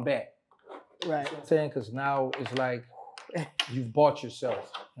gonna come back. Right. You know what I'm saying? Because now it's like you've bought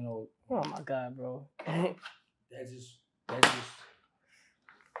yourself, you know. Oh my God, bro. That's just I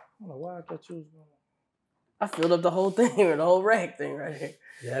don't know why I thought you was going. I filled up the whole thing, or the whole rack thing right here.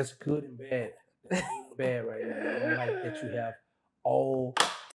 Yeah, that's good and bad. That's good and bad right now. I don't like that you have all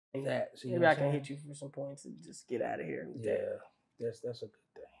that. See, maybe I can hit you for some points and just get out of here. Yeah, that's a good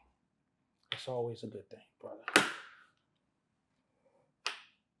thing. It's always a good thing, brother.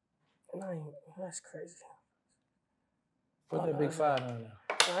 That's crazy. Put that big 5 on there.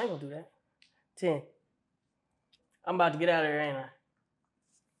 No, I ain't gonna do that. 10. I'm about to get out of here, ain't I?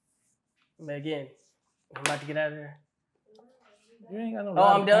 But again, I'm about to get out of there. You ain't got no. Oh,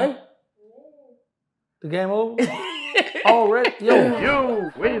 I'm done? The game over? Already? Yo,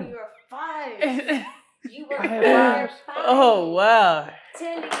 you win. You were 5. You were 5. Oh, wow.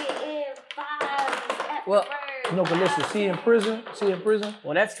 10 to get in, 5. Well, no, but listen, see in prison.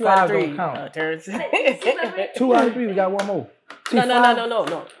 Well, that's 2 out of 3. Don't count. Terrance. 2 out of 3. We got one more. See,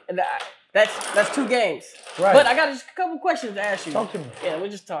 No. That's 2 games. Right. But I got just a couple questions to ask you. Talk to me. Yeah, we'll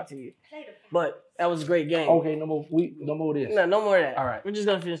just talk to you. But that was a great game. Okay, no more of this. No more of that. All right. We're just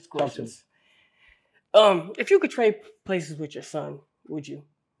gonna finish the questions. If you could trade places with your son, would you?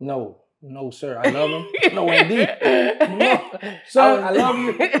 No, sir. I love him. No, indeed. No, sir, I love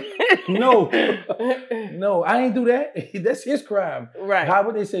you. No, I ain't do that. That's his crime. Right. How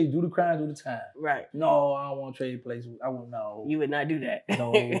would they say, do the crime, do the time? Right. No, I don't want to trade places. I won't know. You would not do that.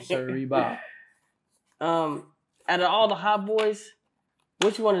 No, sir, Bob. Out of all the hot boys,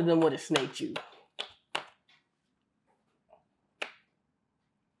 which one of them would have snaked you?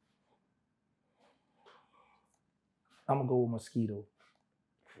 I'm gonna go with Mosquito.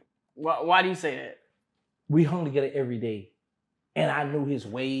 Why do you say that? We hung together every day, and I knew his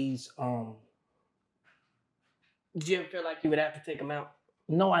ways. Did you ever feel like you would have to take him out?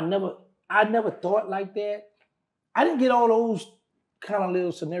 No, I never thought like that. I didn't get all those kind of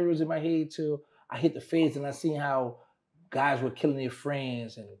little scenarios in my head till I hit the feds and I seen how guys were killing their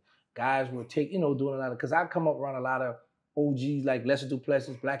friends and guys were doing a lot of, because I come up around a lot of OGs like Lester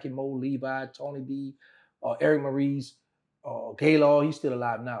Duplessis, Blackie Mo, Levi, Tony D, Eric Maurice, Gaylord, he's still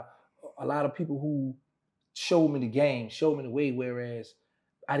alive now. A lot of people who showed me the game, showed me the way, whereas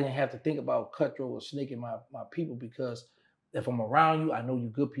I didn't have to think about cutthroat or snaking my people, because if I'm around you, I know you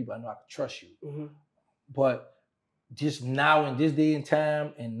good people, I know I can trust you. Mm-hmm. But just now in this day and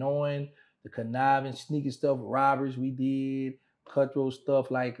time and knowing the conniving, sneaky stuff, robberies we did, cutthroat stuff,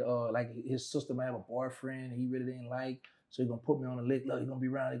 like his sister might have a boyfriend he really didn't like, so he's gonna put me on the lick. Look, he's gonna be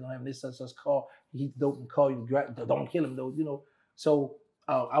around, he's gonna have this such call. He dope and call you, don't kill him though, So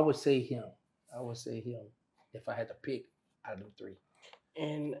I would say him. If I had to pick out of them 3.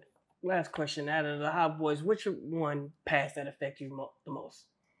 And last question, out of the hot boys, which one passed that affect you the most?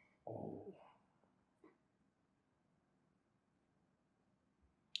 Oh.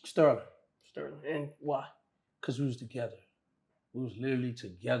 Sterling. And why? Because we was together. We was literally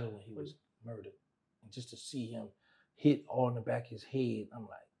together when he was murdered. And just to see him hit all in the back of his head, I'm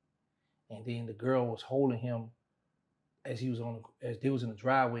like, and then the girl was holding him as they was in the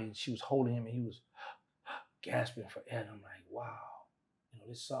driveway, and she was holding him and he was gasping for air. And I'm like, wow,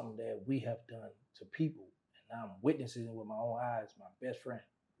 this is something that we have done to people. And now I'm witnessing it with my own eyes, my best friend.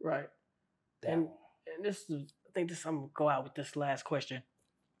 Right. And this is, I think I'm gonna go out with this last question.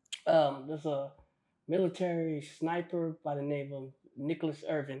 There's a military sniper by the name of Nicholas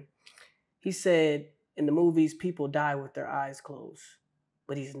Irvin. He said in the movies, people die with their eyes closed,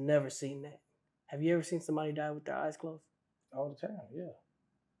 but he's never seen that. Have you ever seen somebody die with their eyes closed? All the time, yeah.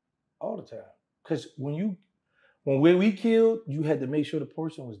 All the time. Because when when we killed, you had to make sure the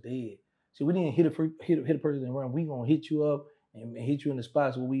person was dead. See, we didn't hit a person and run. We gonna hit you up and hit you in the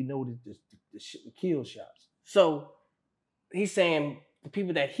spots where we know that the kill shots. So he's saying the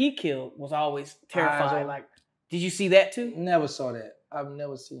people that he killed was always terrified. Like, did you see that too? Never saw that. I've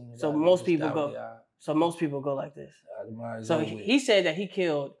never seen it. So most people go. So most people go like this. So he said that he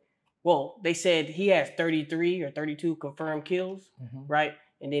killed. Well, they said he has 33 or 32 confirmed kills, right?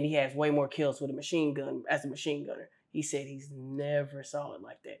 And then he has way more kills with a machine gun as a machine gunner. He said he's never saw it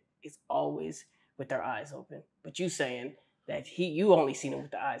like that. It's always with their eyes open. But you saying that you only seen him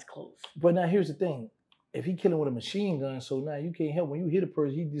with the eyes closed. But now here's the thing. If he killing with a machine gun, so now you can't help. When you hit a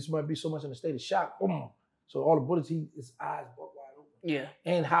person, he just might be so much in a state of shock. Boom. So all the bullets, his eyes wide open. Yeah.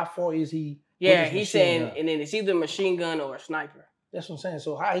 And how far is he? Yeah, he's saying, and then it's either a machine gun or a sniper. That's what I'm saying.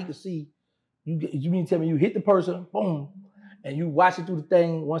 So how he could see, you mean to tell me you hit the person, boom, and you watch it through the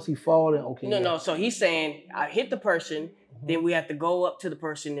thing once he fall, and okay. No. So he's saying, I hit the person, then we have to go up to the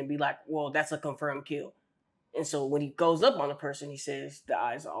person and be like, well, that's a confirmed kill. And so when he goes up on the person, he says the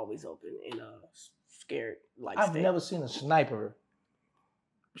eyes are always open and scared. Like I've never seen a sniper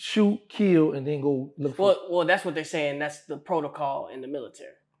shoot, kill, and then go look for. Well, that's what they're saying. That's the protocol in the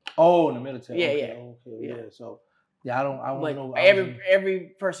military. Oh, in the military. Yeah, Okay. So I don't know.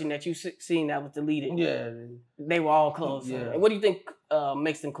 Every person that you seen that was deleted. Yeah. They were all closed. Yeah. And what do you think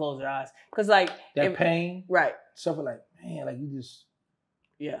makes them close their eyes? Because like that pain, right? Something like, man, like you just.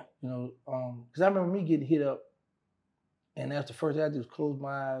 Yeah. You know, because I remember me getting hit up, and that's the first thing I did was close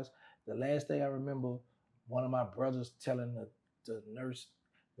my eyes. The last thing I remember, one of my brothers telling the nurse,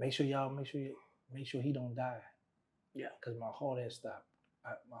 make sure he don't die. Yeah. Because my heart had stopped.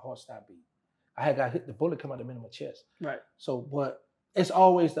 My heart stopped beating. I had got hit, the bullet come out the middle of my chest. Right. So, but it's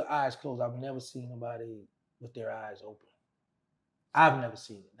always the eyes closed. I've never seen nobody with their eyes open. I've never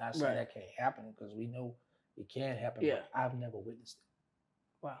seen it. Not saying that can't happen because we know it can happen. Yeah. But I've never witnessed it.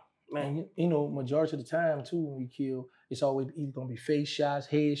 Wow. Man. And, you know, majority of the time too, when we kill, it's always either gonna be face shots,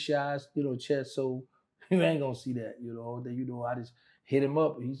 head shots, you know, chest. So you ain't gonna see that, you know. That I just hit him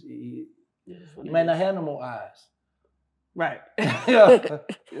up. He might not have no more eyes. Right. Have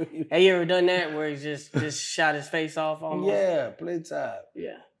you ever done that where he just shot his face off almost? Yeah, playtime.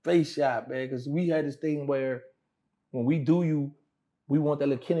 Yeah. Face shot, man. Because we had this thing where when we do you, we want that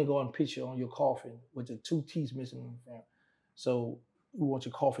little kindergarten picture on your coffin with the 2 teeth missing in the front. So we want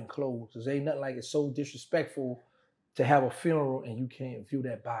your coffin closed. Because ain't nothing like it's so disrespectful to have a funeral and you can't view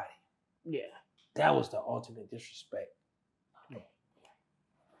that body. Yeah. That was the ultimate disrespect. Yeah.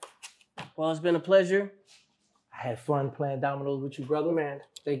 Well, it's been a pleasure. I had fun playing dominoes with you, brother. Man.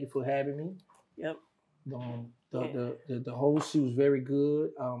 Thank you for having me. Yep. The host, she was very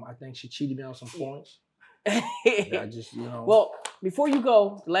good. I think she cheated me on some points. I just, you know. Well, before you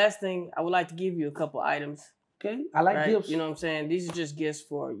go, the last thing, I would like to give you a couple items. Okay. I like gifts. You know what I'm saying? These are just gifts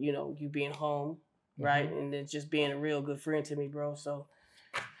for, you know, you being home, right? And then just being a real good friend to me, bro. So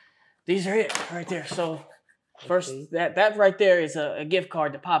these are it right there. So first, that right there is a gift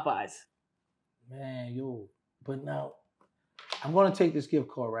card to Popeyes. Man, yo. But now, I'm going to take this gift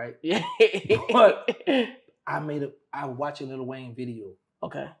card, right? Yeah. But I watched a Lil Wayne video.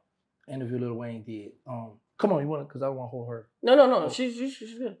 Okay. Interview Lil Wayne did. Come on, you want to, because I want to hold her. No. She's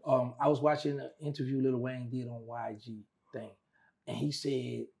good. I was watching an interview Lil Wayne did on YG thing. And he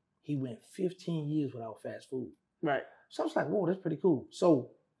said he went 15 years without fast food. Right. So I was like, whoa, that's pretty cool.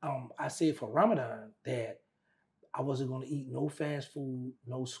 So I said for Ramadan that I wasn't going to eat no fast food,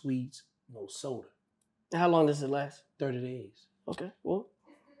 no sweets, no soda. How long does it last? 30 days. Okay, well.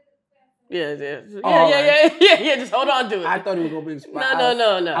 Yeah. Just hold on to it. I thought it was gonna be a spot.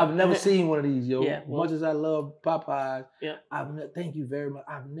 No. I've never seen one of these, yo. Yeah, well, much as I love Popeyes, yeah. Thank you very much.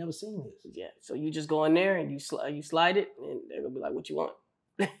 I've never seen this. Yeah, so you just go in there and you slide it, and they're gonna be like, "What you want?"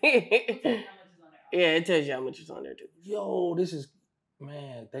 Yeah, it tells you how much is on there too. Yo, this is,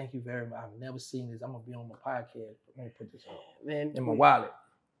 man. Thank you very much. I've never seen this. I'm gonna be on my podcast. Let me put this in my wallet.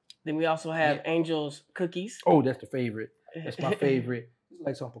 Then we also have Angel's cookies. Oh, that's the favorite. That's my favorite. It's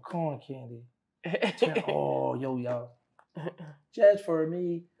like some pecan candy. Oh, yo, y'all. Just for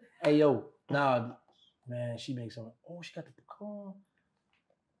me. Hey, yo. Nah, man, she makes some. Oh, she got the pecan.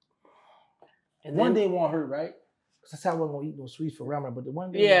 And one day it won't hurt, right? Because that's how I wasn't going to eat no sweets for Ramadan. But the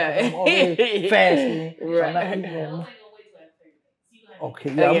one day I'm already fasting. So I'm not eating them.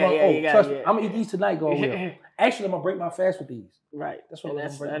 Okay, yeah, trust me. I'm going to eat these tonight, go well. Actually, I'm going to break my fast with these. Right. That's what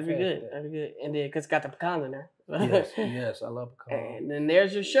that'd be good. That'd be good. And then, because it's got the pecans in there. Yes, I love pecan. And then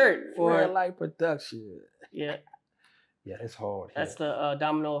there's your shirt for Reallyfe production. Yeah. Yeah, it's hard. That's the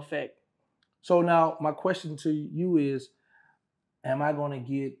Domino Effect. So now, my question to you is, am I going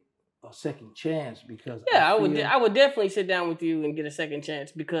to get a second chance because I would definitely sit down with you and get a second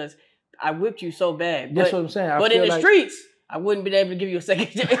chance because I whipped you so bad. That's what I'm saying. But in the streets, I wouldn't be able to give you a second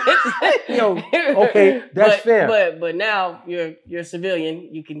chance. Yo, okay, that's fair. But now you're a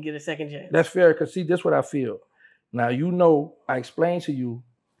civilian, you can get a second chance. That's fair because see, this is what I feel. Now I explained to you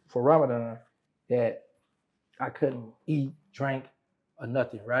for Ramadan that I couldn't eat, drink, or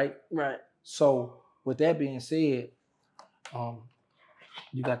nothing, right? Right. So with that being said,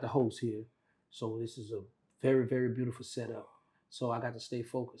 you got the host here. So this is a very, very beautiful setup. So I got to stay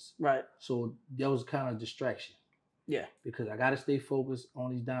focused. Right. So that was kind of a distraction. Yeah. Because I got to stay focused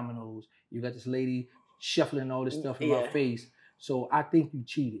on these dominoes. You got this lady shuffling all this stuff in my face. So I think you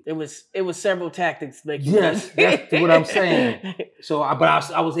cheated. It was several tactics that you Yes, that's what I'm saying. So, I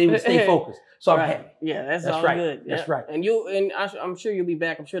was able to stay focused. So I'm happy. Yeah, that's all right. good. That's right. And I'm sure you'll be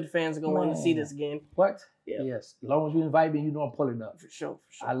back. I'm sure the fans are going to want to see this again. What? Yeah. Yes. As long as you invite me, you know I'm pulling up. For sure.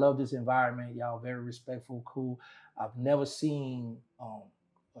 I love this environment. Y'all very respectful, cool. I've never seen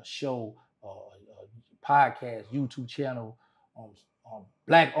a show, a podcast, YouTube channel,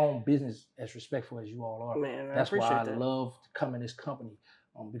 Black-owned business as respectful as you all are. Man, that's why I love to come in this company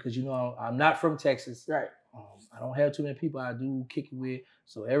because you know I'm not from Texas. Right. I don't have too many people I do kick it with.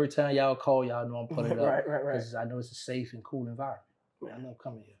 So every time y'all call, y'all know I'm putting it up. Right. Because I know it's a safe and cool environment. Man, I love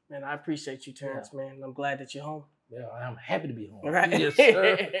coming here. Man, I appreciate you, Terrance, man. I'm glad that you're home. Yeah, I'm happy to be home. Right. Yes,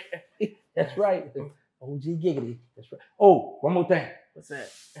 sir. That's right. OG Giggity. That's right. Oh, one more thing. What's that?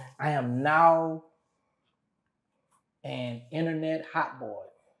 I am now an internet hot boy.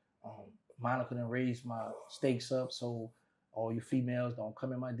 Monica done raised my stakes up, so all you females don't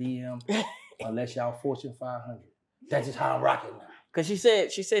come in my DM unless y'all Fortune 500. That's just how I'm rocking now. Cause she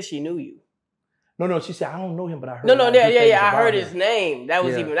said she knew you. No, she said I don't know him, but I heard. I heard his name. That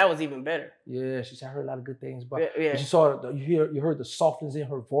was even better. Yeah, she said I heard a lot of good things about. Yeah. You heard the softness in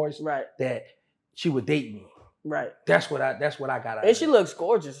her voice. Right. That she would date me. Right. That's what I got out of And she looks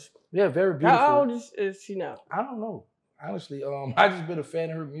gorgeous. Yeah, very beautiful. How old is she now? I don't know. Honestly, I just been a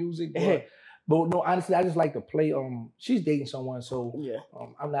fan of her music, but no, honestly, I just like to play. She's dating someone, so yeah.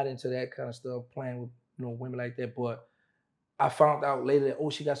 I'm not into that kind of stuff, playing with women like that. But I found out later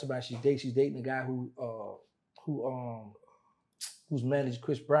that she got somebody she's dating. She's dating a guy who's managed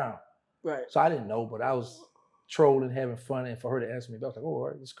Chris Brown. Right. So I didn't know, but I was trolling, having fun, and for her to answer me, I was like, "Oh, all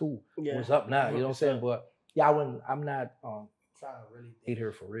right, it's cool. Yeah. What's up now?" You know what I'm saying? But yeah, I'm not trying to really date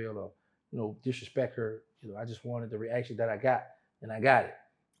her for real or disrespect her. I just wanted the reaction that I got, and I got it.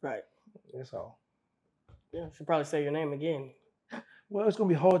 Right. That's all. Yeah, should probably say your name again. Well, it's gonna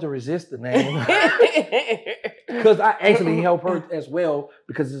be hard to resist the name because I actually help her as well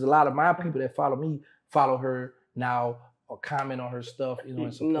because there's a lot of my people that follow her now or comment on her stuff,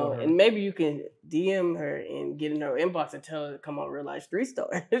 and support her. And maybe you can DM her and get in her inbox and tell her to come on Reallyfe Street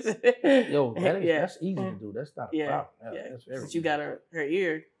Stars. Yo, that's easy to do. That's not a problem. Yeah. That's very Since you got her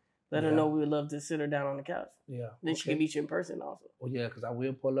ear. Let her know we would love to sit her down on the couch. Yeah. Then she can meet you in person also. Well, yeah, because I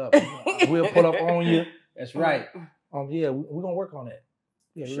will pull up. I will pull up on you. That's right. Yeah, we're gonna work on that.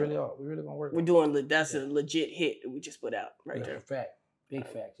 Yeah, we really are. We're really gonna work. We're doing that's a legit hit that we just put out right there. Fact. Big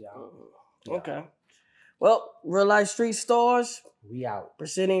facts, y'all. Yeah. Okay. Well, Reallyfe Street Stars. We out.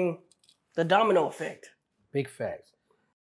 Presenting the Domino Effect. Big facts.